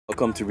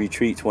Welcome to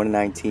Retreat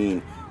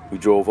 2019. We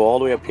drove all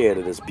the way up here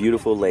to this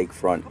beautiful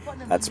lakefront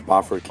at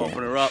Spofford Camp.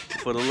 Open her up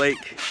for the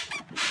lake.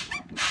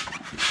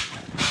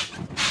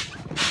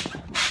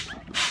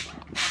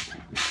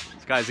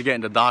 These guys are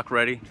getting the dock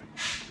ready.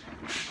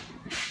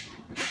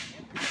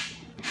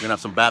 We're gonna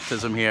have some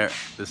baptism here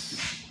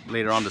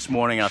later on this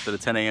morning after the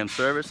 10 a.m.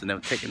 service, and then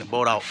we're taking the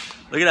boat out.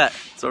 Look at that,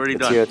 it's already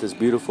done. It's here at this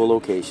beautiful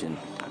location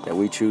that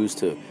we choose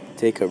to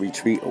take a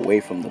retreat away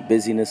from the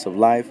busyness of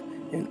life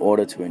in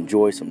order to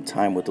enjoy some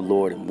time with the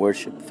Lord and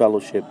worship,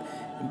 fellowship,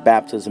 and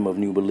baptism of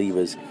new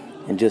believers,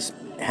 and just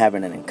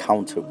having an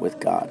encounter with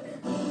God.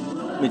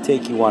 Let me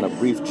take you on a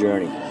brief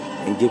journey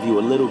and give you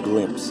a little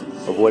glimpse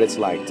of what it's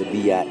like to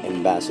be at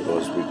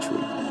Ambassador's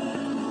Retreat.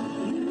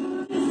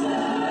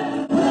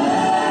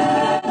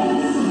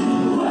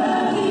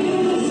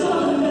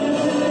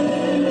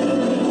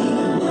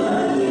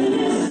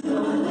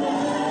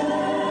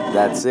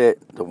 That's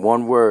it, the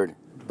one word,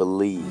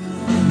 believe.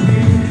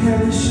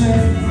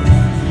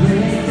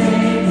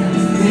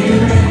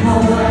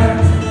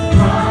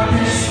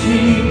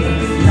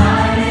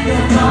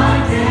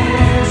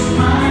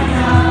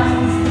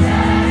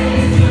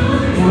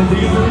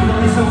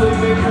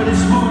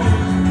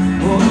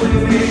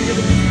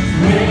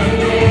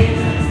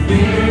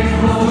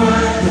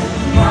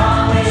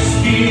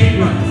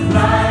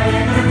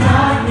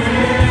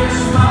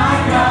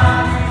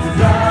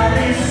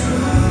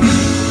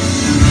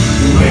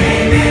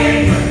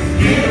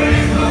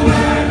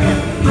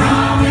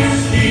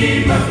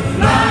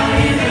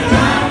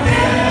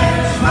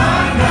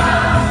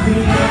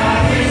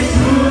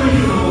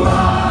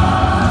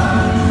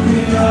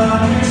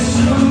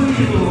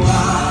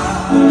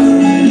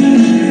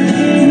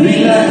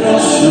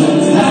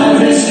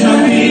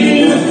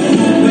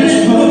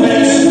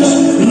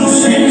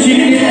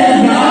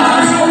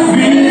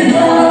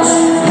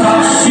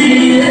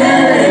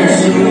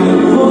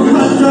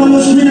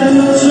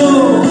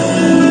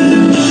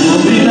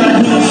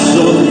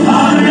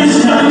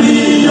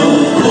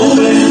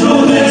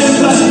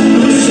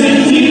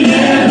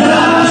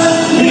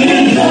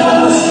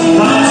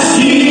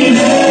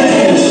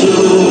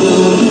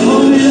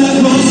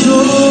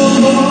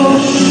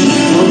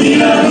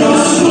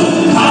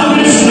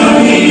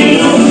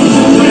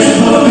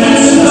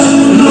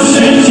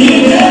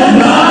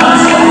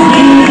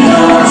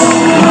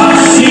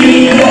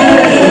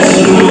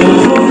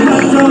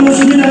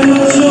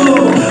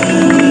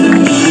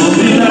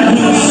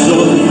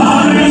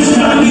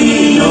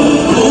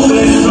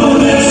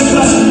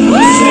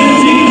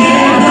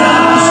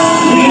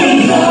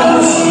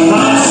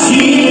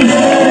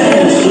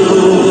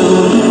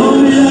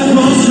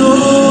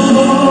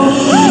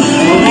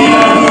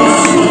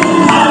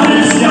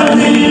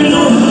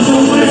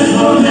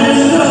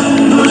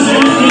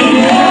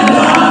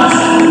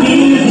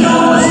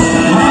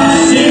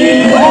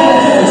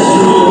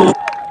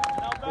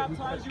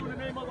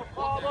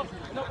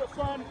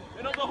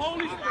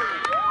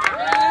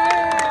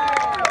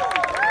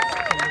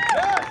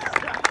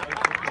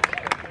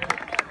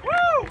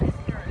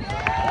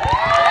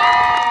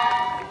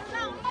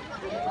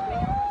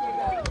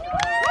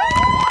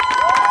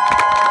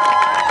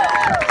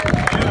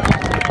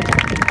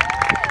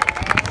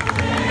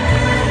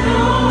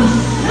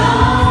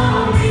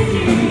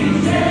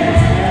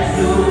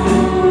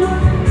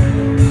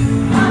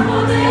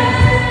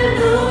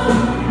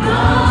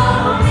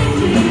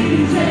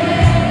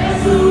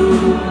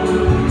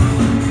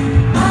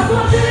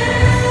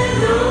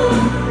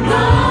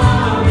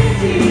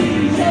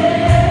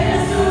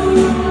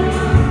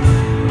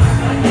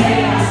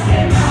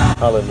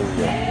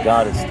 Hallelujah.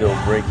 God is still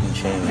breaking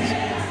chains,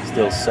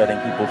 still setting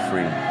people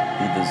free.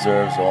 He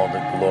deserves all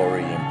the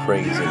glory and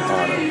praise and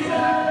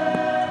honor.